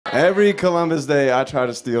Every Columbus Day, I try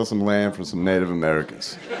to steal some land from some Native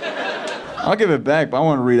Americans. I'll give it back, but I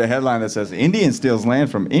want to read a headline that says, Indian steals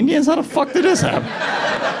land from Indians? How the fuck did this happen?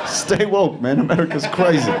 Stay woke, man. America's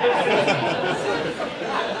crazy.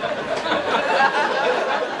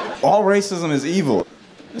 All racism is evil.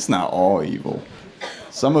 It's not all evil.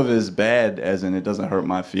 Some of it is bad, as in it doesn't hurt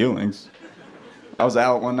my feelings. I was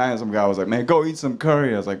out one night and some guy was like, man, go eat some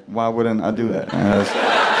curry. I was like, why wouldn't I do that?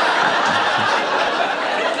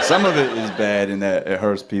 Some of it is bad in that it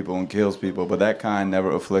hurts people and kills people, but that kind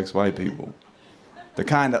never afflicts white people. The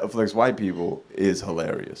kind that afflicts white people is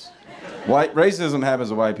hilarious. Racism happens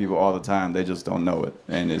to white people all the time, they just don't know it,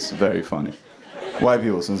 and it's very funny. White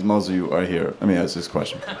people, since most of you are here, let me ask this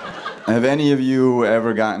question. Have any of you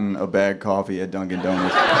ever gotten a bad coffee at Dunkin'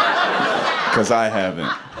 Donuts? Because I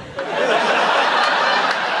haven't.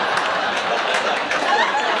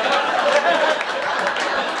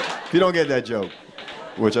 If you don't get that joke,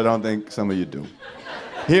 which I don't think some of you do.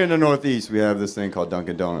 Here in the Northeast, we have this thing called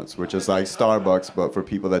Dunkin' Donuts, which is like Starbucks, but for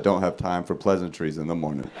people that don't have time for pleasantries in the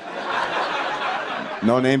morning.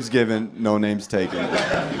 No names given, no names taken.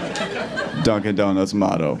 Dunkin' Donuts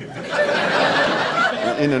motto.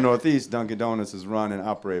 In the Northeast, Dunkin' Donuts is run and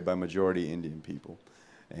operated by majority Indian people.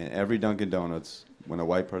 And every Dunkin' Donuts, when a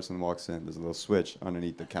white person walks in, there's a little switch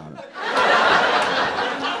underneath the counter.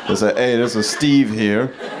 They say, hey, there's a Steve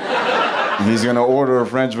here. He's gonna order a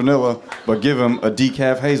French vanilla, but give him a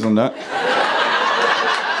decaf hazelnut.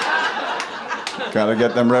 Gotta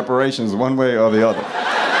get them reparations one way or the other.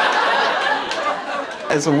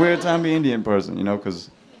 It's a weird time to be an Indian person, you know, because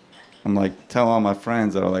I'm like, tell all my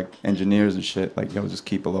friends that are like engineers and shit, like, yo, just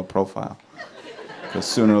keep a low profile. Because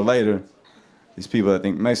sooner or later, these people that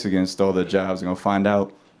think Mexicans stole their jobs are gonna find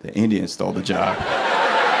out the Indians stole the job.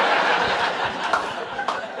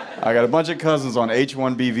 I got a bunch of cousins on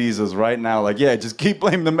H-1B visas right now, like, yeah, just keep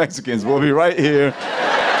blaming the Mexicans. We'll be right here.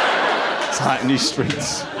 It's hot in these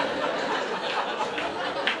streets.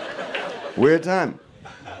 Weird time.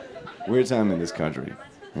 Weird time in this country,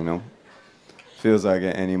 you know? Feels like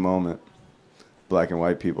at any moment, black and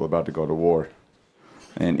white people are about to go to war,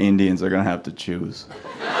 and Indians are gonna have to choose.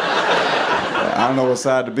 I don't know what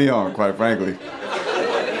side to be on, quite frankly.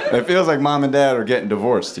 It feels like mom and dad are getting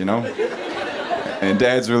divorced, you know? And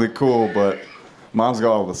dad's really cool, but mom's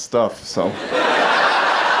got all the stuff, so.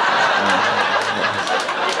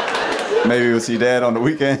 Maybe we'll see dad on the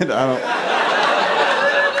weekend, I don't.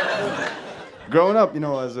 Growing up, you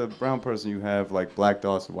know, as a brown person, you have like black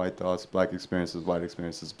thoughts and white thoughts, black experiences, white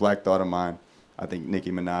experiences. Black thought of mine, I think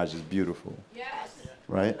Nicki Minaj is beautiful. Yes.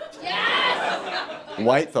 Right? Yes!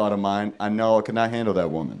 White thought of mine, I know I cannot handle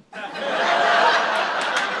that woman.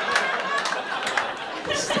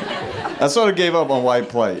 I sort of gave up on white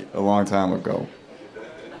plight a long time ago.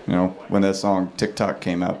 You know, when that song TikTok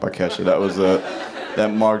came out by Kesha,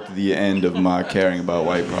 that marked the end of my caring about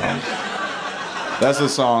white problems. That's a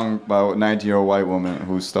song by a 19-year-old white woman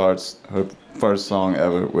who starts her first song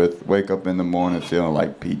ever with "Wake up in the morning feeling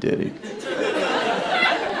like P. Diddy."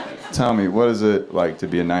 Tell me, what is it like to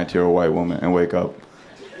be a 19-year-old white woman and wake up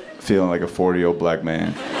feeling like a 40-year-old black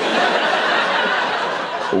man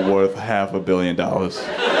worth $500 million?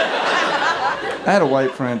 I had a white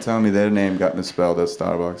friend tell me their name got misspelled at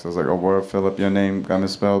Starbucks. I was like, oh, word, Philip, your name got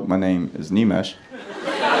misspelled? My name is Nimesh.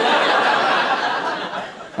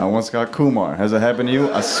 I once got Kumar. Has it happened to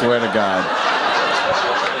you? I swear to God.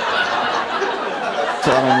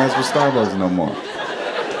 So I don't mess with Starbucks no more.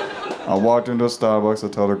 I walked into a Starbucks, I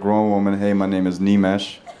told a grown woman, hey, my name is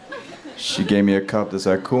Nimesh. She gave me a cup that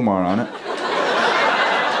said Kumar on it.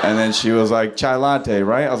 And then she was like, chai latte,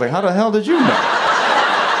 right? I was like, how the hell did you know?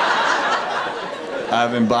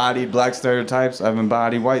 I've embodied black stereotypes, I've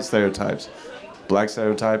embodied white stereotypes. Black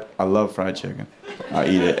stereotype, I love fried chicken. I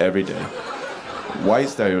eat it every day. White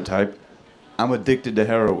stereotype, I'm addicted to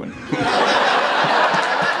heroin.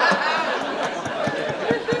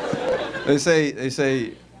 They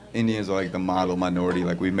say Indians are like the model minority,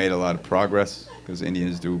 like we've made a lot of progress, because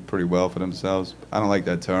Indians do pretty well for themselves. I don't like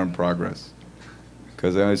that term, progress.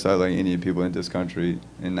 Because they only started letting Indian people into this country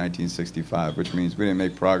in 1965, which means we didn't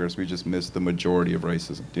make progress, we just missed the majority of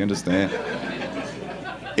racism. Do you understand?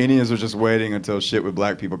 Indians were just waiting until shit with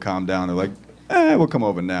black people calmed down. They're like, we'll come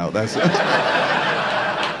over now. That's it.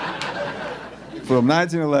 From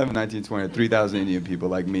 1911 to 1920, 3,000 Indian people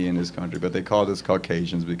like me in this country, but they called us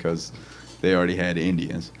Caucasians because they already had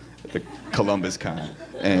Indians, the Columbus kind.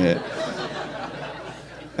 And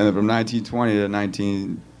then from 1920 to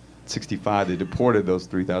 1965, they deported those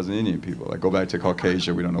 3,000 Indian people. Like, go back to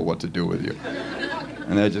Caucasia, we don't know what to do with you.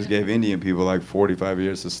 And that just gave Indian people like 45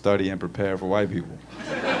 years to study and prepare for white people.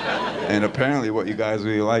 And apparently what you guys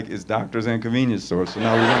really like is doctors and convenience stores, so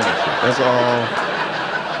now we run that shit. That's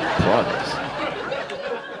all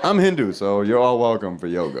progress. I'm Hindu, so you're all welcome for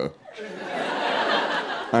yoga.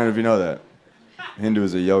 I don't know if you know that. Hindu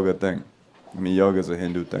is a yoga thing. I mean, yoga is a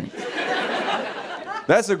Hindu thing.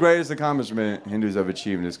 That's the greatest accomplishment Hindus have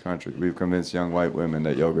achieved in this country. We've convinced young white women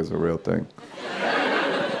that yoga is a real thing.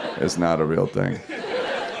 It's not a real thing.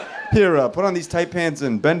 Here, put on these tight pants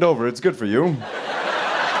and bend over. It's good for you.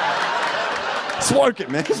 It's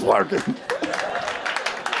working, man. It's working.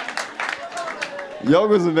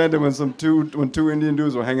 Yoga was invented when two Indian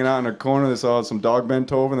dudes were hanging out in a corner. They saw some dog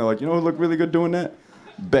bent over, and they're like, you know who look really good doing that?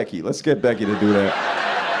 Becky. Let's get Becky to do that.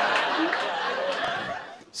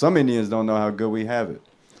 Some Indians don't know how good we have it.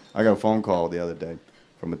 I got a phone call the other day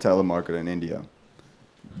from a telemarketer in India.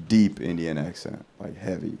 Deep Indian accent, like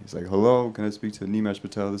heavy. He's like, hello, can I speak to Nimesh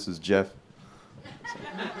Patel? This is Jeff.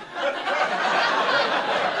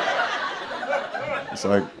 It's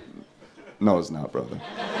like, no, it's not, brother.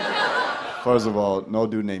 First of all, no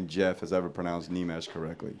dude named Jeff has ever pronounced Nimesh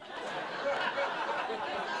correctly.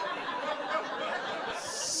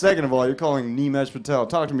 Second of all, you're calling Nimesh Patel.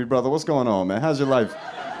 Talk to me, brother. What's going on, man? How's your life?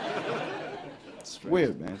 It's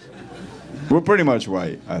weird, man. We're pretty much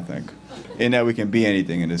white, I think, in that we can be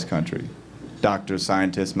anything in this country. Doctors,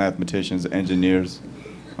 scientists, mathematicians, engineers,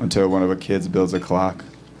 until one of our kids builds a clock.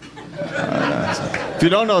 If you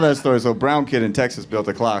don't know that story, so a brown kid in Texas built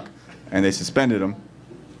a clock, and they suspended him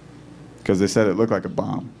because they said it looked like a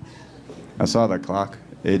bomb. I saw that clock.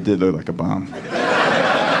 It did look like a bomb.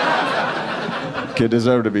 Kid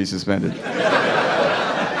deserved to be suspended.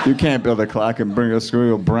 You can't build a clock and bring a screwy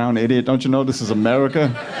old brown idiot. Don't you know this is America?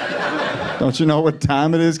 Don't you know what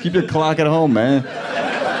time it is? Keep your clock at home, man.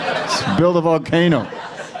 Just build a volcano.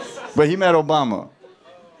 But he met Obama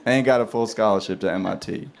and got a full scholarship to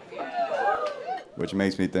MIT, which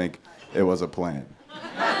makes me think it was a plan.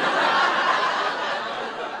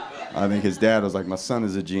 I think his dad was like, my son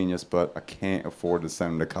is a genius, but I can't afford to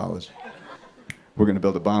send him to college. We're gonna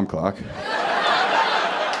build a bomb clock.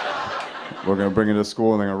 We're gonna bring it to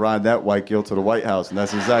school and they're gonna ride that white guilt to the White House, and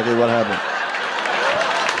that's exactly what happened.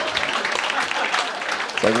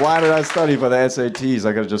 It's like, why did I study for the SATs?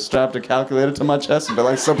 I could've just strapped a calculator to my chest and be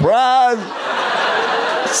like, surprise!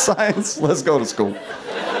 Science, let's go to school.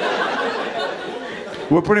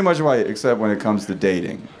 We're pretty much white, except when it comes to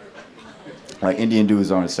dating. Like, Indian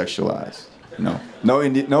dudes aren't sexualized. No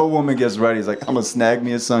woman gets ready. It's like, I'm gonna snag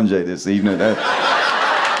me a Sanjay this evening. That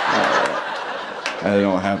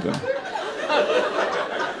don't happen.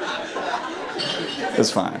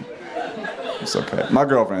 It's fine. It's okay. My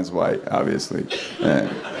girlfriend's white, obviously. And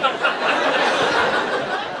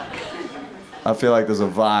I feel like there's a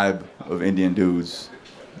vibe of Indian dudes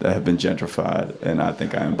that have been gentrified, and I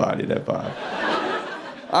think I embody that vibe.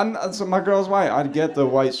 So my girl's white. I get the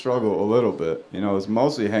white struggle a little bit. You know, it's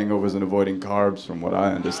mostly hangovers and avoiding carbs, from what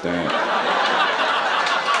I understand.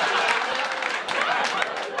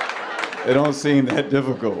 It don't seem that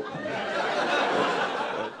difficult.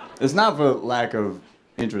 It's not for lack of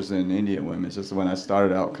interest in Indian women. It's just when I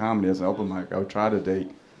started out comedy as an open mic, I would try to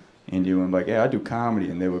date Indian women. Like, yeah, I do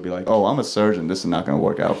comedy, and they would be like, oh, I'm a surgeon. This is not gonna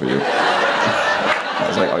work out for you. I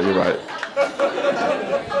was like, oh, you're right.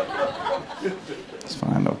 It's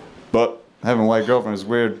fine though. But having a white girlfriend is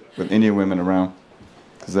weird with Indian women around,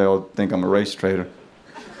 because they all think I'm a race traitor.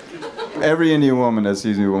 Every Indian woman that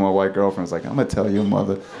sees me with my white girlfriend is like, I'm gonna tell your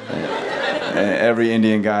mother. And every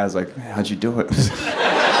Indian guy is like, how'd you do it?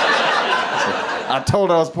 I told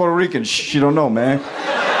her I was Puerto Rican. Shh, you don't know, man.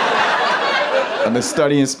 I've been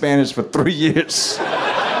studying Spanish for 3 years.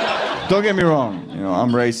 Don't get me wrong, you know,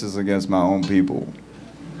 I'm racist against my own people.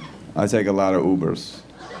 I take a lot of Ubers,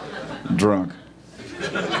 drunk.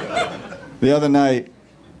 The other night,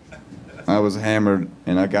 I was hammered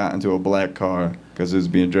and I got into a black car because it was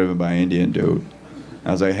being driven by an Indian dude.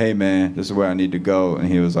 I was like, hey man, this is where I need to go. And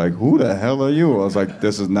he was like, who the hell are you? I was like,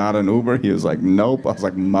 this is not an Uber. He was like, nope. I was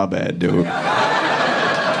like, my bad, dude.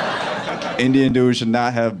 Indian dudes should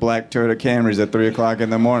not have black Toyota Camrys at 3 o'clock in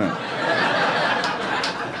the morning.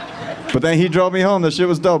 But then he drove me home. The shit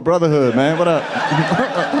was dope. Brotherhood, man. What up?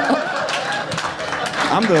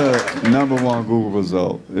 I'm the #1 Google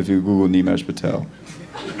result if you Google Nimesh Patel.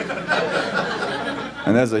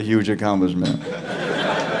 And that's a huge accomplishment,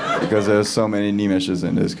 because there's so many Nimeshes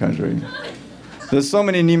in this country. There's so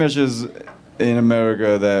many Nimeshes in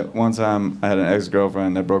America that one time I had an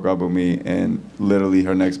ex-girlfriend that broke up with me, and literally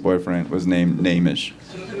her next boyfriend was named Namish.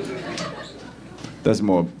 That's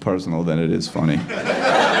more personal than it is funny.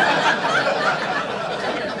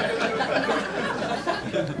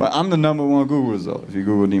 But I'm the #1 Google result if you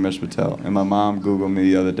Google Nimesh Patel. And my mom Googled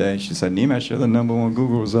me the other day. She said, Nimesh, you're the #1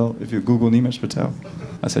 Google result if you Google Nimesh Patel.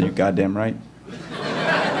 I said, you goddamn right.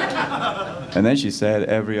 And then she said,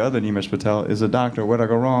 every other Nimesh Patel is a doctor. Where'd I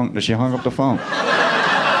go wrong? She hung up the phone.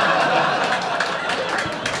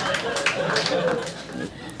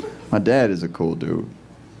 My dad is a cool dude.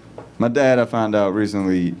 My dad, I found out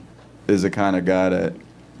recently, is the kind of guy that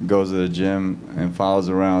goes to the gym and follows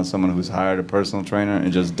around someone who's hired a personal trainer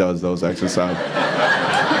and just does those exercises.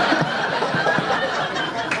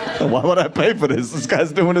 Why would I pay for this? This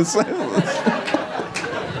guy's doing his sales.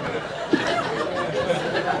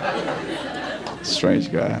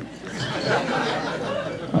 Strange guy.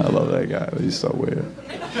 I love that guy, but he's so weird.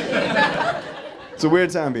 It's a weird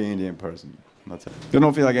time being an Indian person. I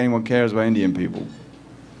don't feel like anyone cares about Indian people.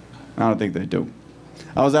 I don't think they do.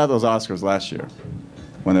 I was at those Oscars last year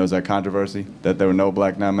when there was that controversy that there were no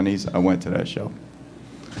black nominees. I went to that show.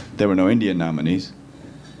 There were no Indian nominees.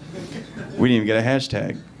 We didn't even get a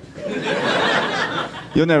hashtag.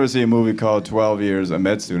 You'll never see a movie called 12 Years a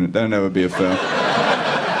Med Student. That'll never be a film.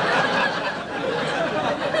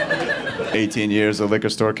 18 years a liquor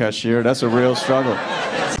store cashier. That's a real struggle.